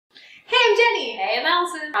Jenny. Hey, I'm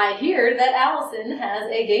Allison. I hear that Allison has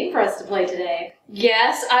a game for us to play today.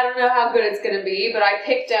 Yes, I don't know how good it's gonna be, but I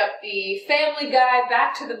picked up the Family Guy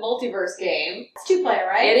Back to the Multiverse game. It's 2-player,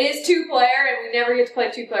 right? It is 2-player, and we never get to play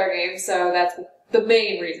 2-player games, so that's the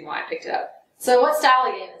main reason why I picked it up. So what style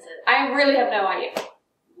of game is it? I really have no idea.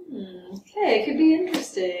 Okay, it could be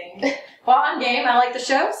interesting. Well, I'm game. I like the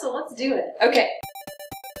show, so let's do it. Okay.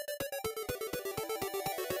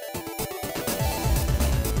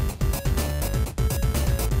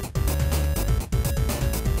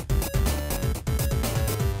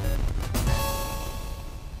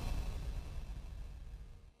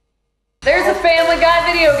 There's a Family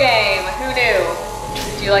Guy video game. Who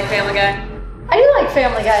knew? Do you like Family Guy? I do like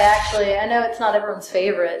Family Guy, actually. I know it's not everyone's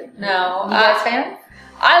favorite. No. You guys fan?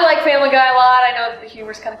 I like Family Guy a lot. I know the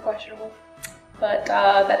humor's kind of questionable, but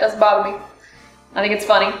that doesn't bother me. I think it's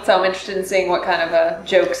funny, so I'm interested in seeing what kind of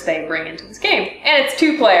jokes they bring into this game. And it's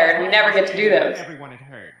 2-player, and we never get to do those.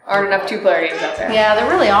 Aren't enough 2-player games out there. Yeah, there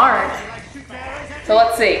really aren't. So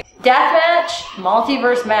let's see. Deathmatch,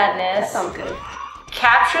 Multiverse Madness. That sounds good.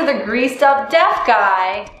 Capture the greased up deaf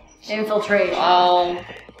guy. Infiltration.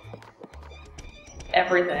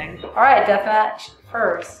 Everything. Alright, Deathmatch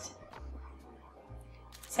first.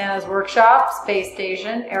 Santa's Workshop, Space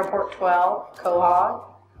Station, Airport 12, Quahog,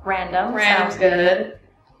 Random. Random's good.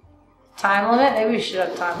 Time limit? Maybe we should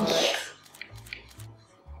have time limit.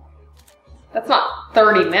 That's not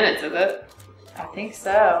 30 minutes, is it? I think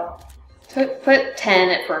so. Put 10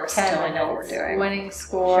 at first 10 until I minutes. know what we're doing. Winning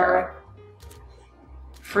score. Sure.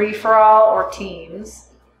 Free-for-all or teams.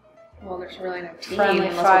 Well, there's really no team Friendly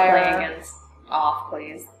unless fire. we're playing against off,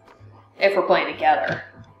 please. If we're playing together.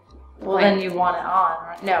 Well, then you want it on,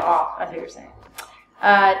 right? No, off. I see what you're saying.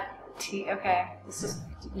 Okay, this is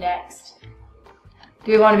next.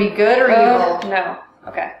 Do we want to be good or evil? No.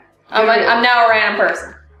 Okay. I'm now a random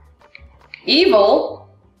person. Evil?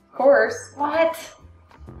 Of course. What?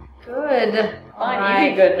 Good. Fine, Alright. you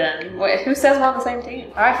be good then. Wait, who says we're on the same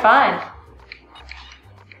team? Alright, fine.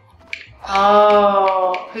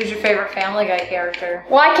 Oh, who's your favorite Family Guy character?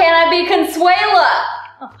 Why can't I be Consuela?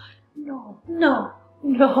 Oh, no.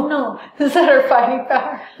 Is that her fighting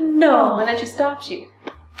power? No. And then she stops you.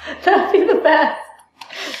 That'd be the best.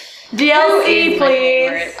 DLC,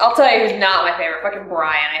 please. I'll tell you who's not my favorite. Fucking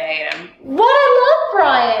Brian. I hate him. What? I love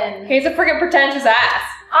Brian. He's a freaking pretentious ass.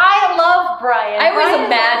 I love Brian. I always Brian's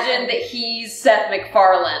imagine awesome. that he's Seth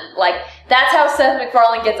MacFarlane. Like, that's how Seth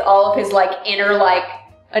MacFarlane gets all of his, like, inner, like,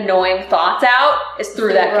 annoying thoughts out, is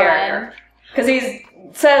through that character. Because he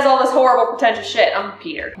says all this horrible, pretentious shit. I'm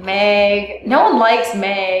Peter. Meg. No one likes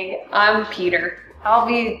Meg. I'm Peter. I'll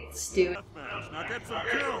be Stu.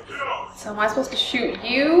 So am I supposed to shoot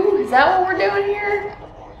you? Is that what we're doing here?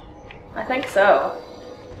 I think so.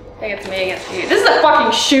 I think it's me against you. This is a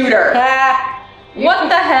fucking shooter. What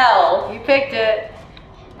the hell? You picked it.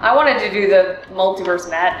 I wanted to do the Multiverse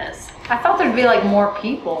Madness. I thought there'd be like more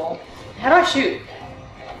people. How do I shoot?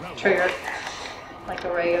 Trigger. Like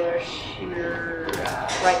a regular shooter.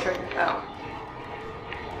 Right trigger. Oh.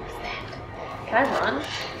 What's that? Can I run?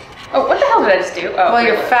 Oh, what the hell did I just do? Oh, well,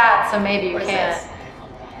 you're really? fat, so maybe you What is can't. this?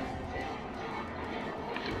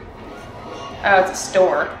 Oh, it's a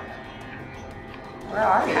store. Where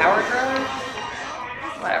are you? Power drone?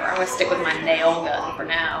 Whatever, I'm gonna stick with my nail gun for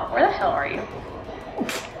now. Where the hell are you?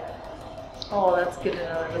 Oh, that's good to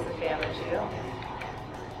know that doesn't damage you.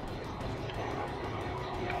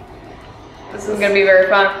 This isn't gonna be very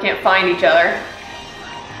fun if we can't find each other.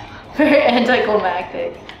 Very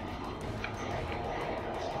anticlimactic.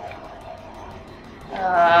 Where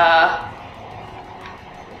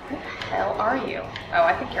the hell are you? Oh,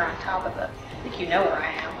 I think you're on top of it. I think you know where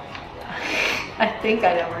I am. I think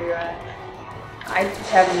I know where you're at. I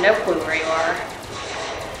have no clue where you are.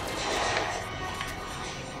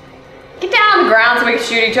 Get down on the ground so we can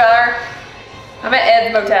shoot each other. I'm at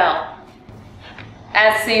Ed's Motel.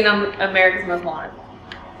 As seen on America's Most Wanted.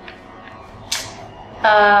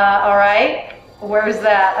 Alright. Where's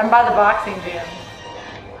that? I'm by the boxing gym.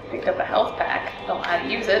 Picked up a health pack. Don't know how to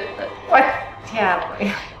use it, but... What? Yeah.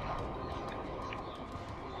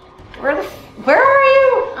 Where are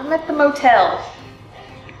you? I'm at the motel.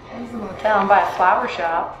 Where's the motel? I'm by a flower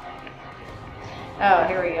shop. Oh,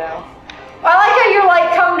 here we go. I like how you're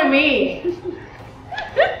like, come to me.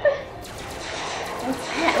 What's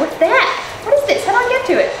that? What's that? What is this? How do I get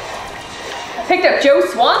to it? I picked up Joe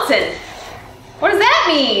Swanson. What does that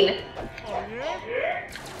mean?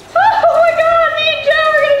 Oh my god, me and Joe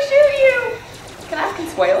are gonna shoot you! Can I have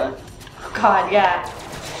Consuela? Oh god, yeah.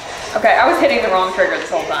 Okay, I was hitting the wrong trigger this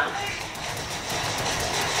whole time.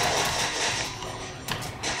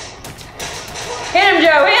 Hit him,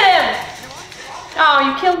 Joe, hit him!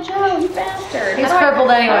 you killed Joe, you bastard. He's crippled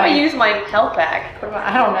anyway. How do I use my health back?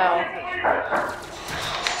 I don't know.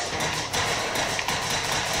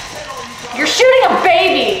 You're shooting a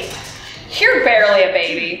baby! You're barely a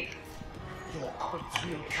baby.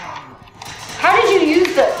 How did you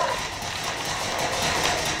use the...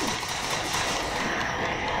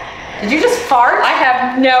 Did you just fart? I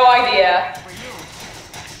have no idea.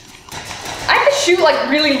 I have to shoot like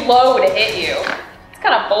really low to hit you. It's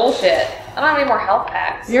kind of bullshit. I don't have any more health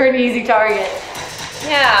packs. You're an easy target.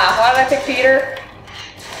 Yeah, why did I pick Peter?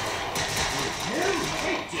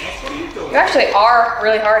 You actually are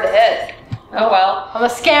really hard to hit. Oh well. I'm a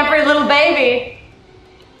scampery little baby.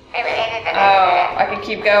 Oh, I can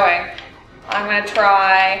keep going. I'm gonna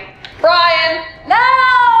try. Brian! No!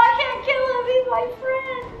 I can't kill him. He's my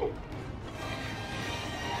friend.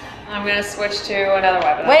 I'm gonna switch to another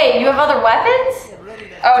weapon. Wait, you have other weapons?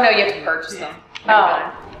 Oh no, you have to purchase them.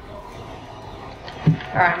 Oh.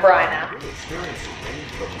 Alright, Brian now.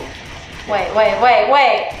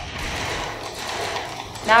 Wait.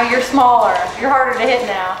 Now you're smaller. You're harder to hit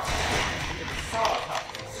now.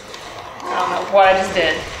 I don't know what I just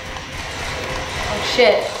did. Oh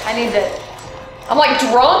shit. I need to... I'm like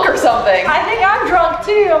drunk or something. I think I'm drunk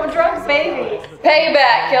too. I'm a drunk baby.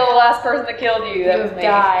 Payback. Kill the last person that killed you. That was me.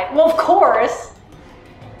 Died. Well, of course.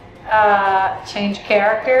 Change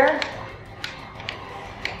character.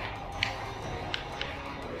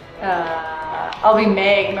 I'll be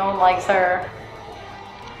Meg. No one likes her.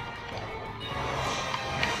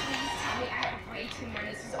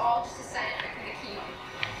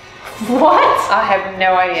 What? I have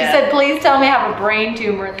no idea. She said, please tell me I have a brain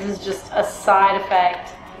tumor and this is just a side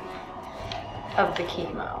effect of the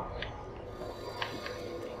chemo.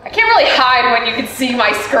 I can't really hide when you can see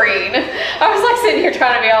my screen. I was like sitting here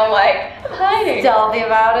trying to be all like, I'm hiding. Stealthy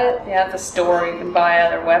about it. Yeah, at the store you can buy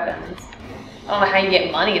other weapons. I don't know how you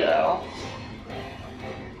get money though.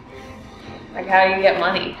 Like how do you get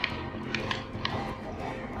money?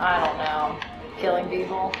 I don't know. Killing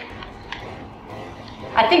people.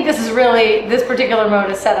 I think this particular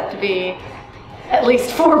mode is set up to be at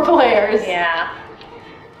least 4 players. Yeah.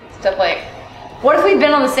 Stuff like... What if we'd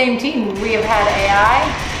been on the same team? Would we have had AI?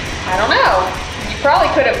 I don't know. You probably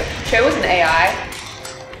could have chosen AI.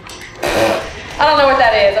 I don't know what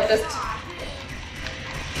that is. I'm just...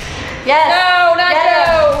 Yes! No, not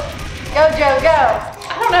Joe! Go, Joe, go!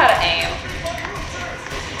 I don't know how to aim.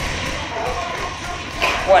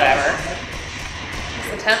 Whatever.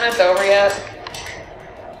 Is the 10 minutes over yet?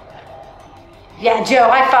 Yeah, Joe,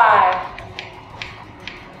 high five.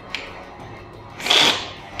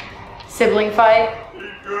 Sibling fight.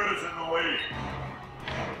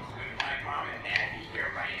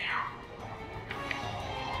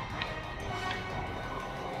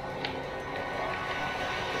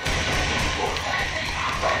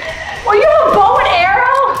 Well, you have a bow and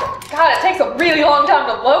arrow? God, it takes a really long time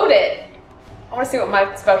to load it. I want to see what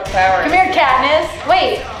my special power is. Come here, Katniss.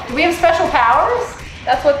 Wait, do we have special powers?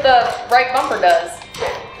 That's what the right bumper does.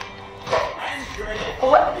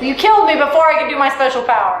 What? You killed me before I could do my special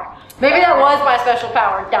power. Maybe that was my special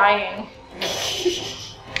power, dying.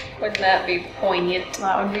 Wouldn't that be poignant?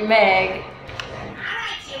 That would be Meg.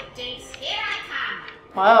 Alright, you dinks, here I come.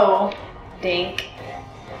 Whoa. Dink.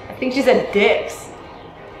 I think she said dicks.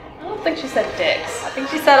 I don't think she said dicks. I think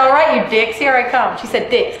she said, all right, you dicks, here I come. She said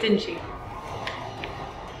dicks, didn't she?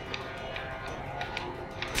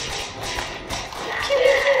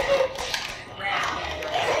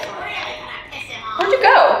 Where'd you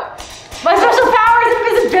go? My special power is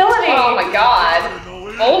invisibility. Oh my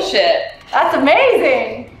god. Bullshit. That's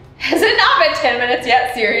amazing. Has it not been 10 minutes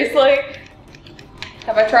yet? Seriously?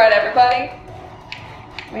 Have I tried everybody?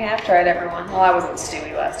 We have tried everyone. Well, I wasn't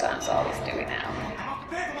Stewie last time, so I'll be Stewie now.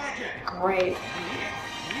 Great.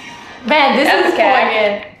 Man, this is Ipecac.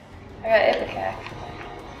 poignant. I got Ipecac.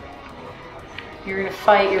 You're gonna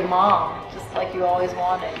fight your mom, just like you always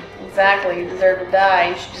wanted. Exactly. You deserve to die.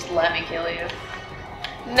 You should just let me kill you.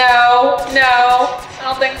 No, I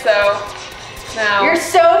don't think so. No. You're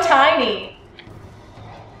so tiny.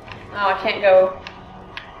 Oh, I can't go.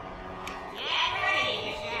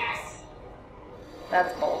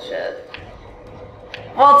 That's bullshit.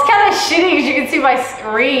 Well, it's kind of shitty because you can see my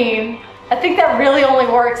screen. I think that really only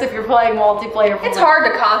works if you're playing multiplayer. It's hard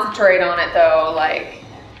to concentrate on it though, like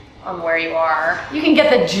on where you are. You can get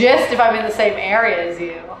the gist if I'm in the same area as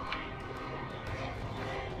you.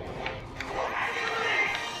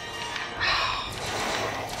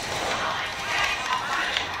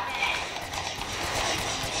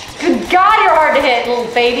 Good God, you're hard to hit,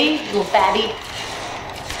 little baby, little fatty.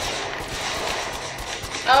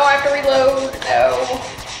 Oh, I have to reload. No.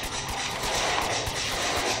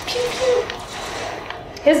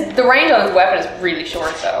 The range on his weapon is really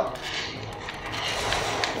short, though.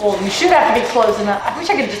 Well, you should have to be close enough. I wish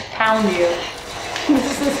I could just pound you.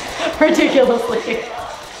 This is ridiculously.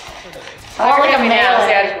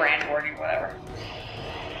 I just ran toward you, whatever.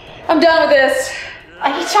 I'm done with this.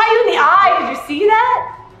 He shot you in the eye. Did you see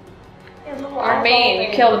that? You're mean. You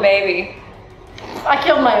killed a baby. I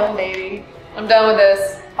killed my own baby. I'm done with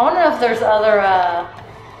this. I want to know if there's other, I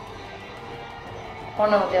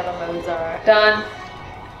want to know what the other moves are. Done.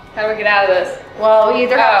 How do we get out of this? Well, we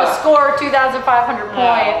either have to score 2,500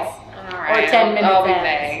 points right. or 10 minutes. I'll be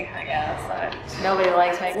Meg, I guess. Nobody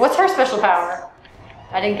likes Meg. What's her special power?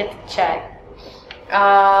 I didn't get to check.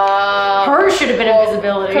 Hers should have been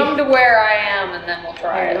invisibility. Come to where I am and then we'll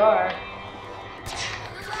try There it. you are.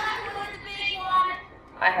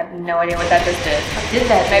 I have no idea what that just did. What did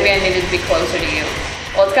that do? Maybe I needed to be closer to you.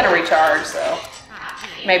 Well, it's gonna recharge, so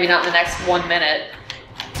maybe not in the next 1 minute.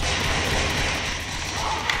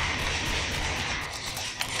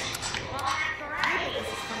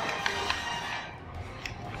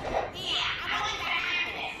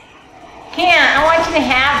 Can't. I want you to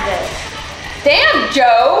have this. Damn,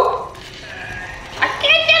 Joe! I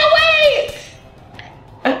can't get away!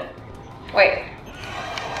 Wait.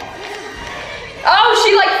 Oh,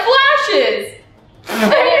 she like flashes!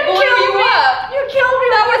 And it blew you up! You killed me!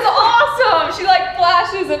 That was awesome! She like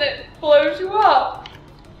flashes and it blows you up.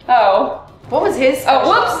 Oh. What was his special? Oh,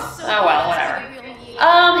 whoops! Oh well,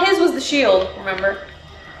 whatever. His was the shield, remember?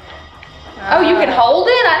 Oh, you can hold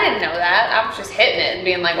it? I didn't know that. I was just hitting it and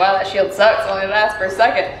being like, wow, that shield sucks. It only lasts for a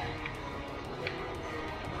second.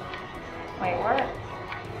 Wait, what?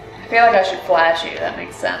 I feel like I should flash you. That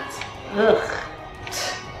makes sense. Ugh.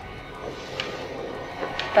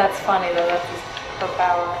 That's funny though. That's her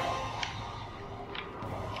power.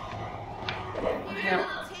 Yeah.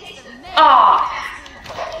 Ah!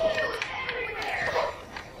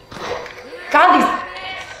 God,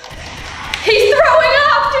 He's throwing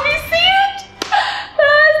up! Did you see it?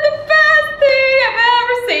 That's the best thing I've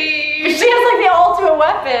ever seen! she has like the ultimate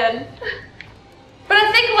weapon. But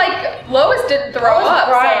I think like Lois didn't throw up.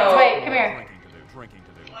 Brian's. So... Wait, come here.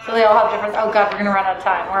 So they all have different. Oh God, we're gonna run out of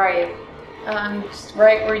time. Where are you? I'm just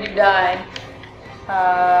right where you died.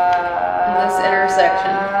 In this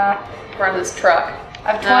intersection. In front of this truck.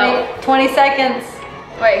 I have 20 seconds.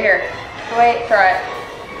 Wait, here. Wait. Try it.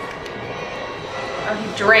 Oh,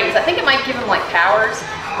 he drinks. I think it might give him like powers.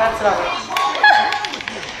 That's what I want.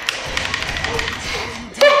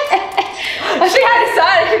 She had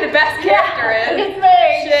decided who the best character is. It's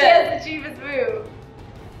me. Shit. She has the cheapest move.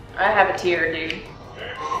 I have a tear, dude.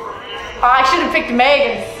 Oh, I should have picked Meg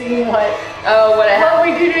and seen what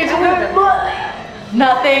we do to each other.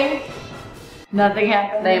 Nothing. Nothing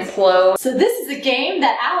happens. They implode. So this is a game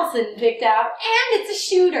that Allison picked out, and it's a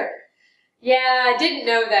shooter. Yeah, I didn't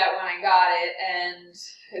know that when I got it, and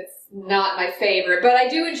it's not my favorite, but I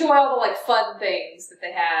do enjoy all the like fun things that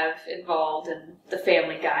they have involved in the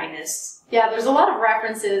Family Guy-ness. Yeah, there's a lot of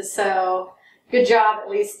references, so good job, at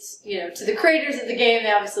least, you know, to the creators of the game.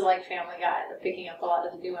 They obviously like Family Guy. They're picking up a lot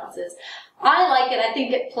of the nuances. I like it. I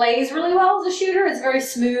think it plays really well as a shooter. It's very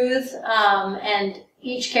smooth, and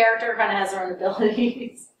each character kind of has their own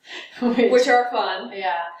abilities. Which are fun.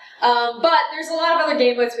 Yeah. But there's a lot of other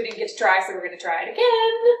game modes we didn't get to try, so we're going to try it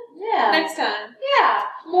again. Yeah. Next time. Yeah.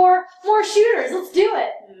 More shooters. Let's do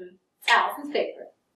it. Allison's favorite.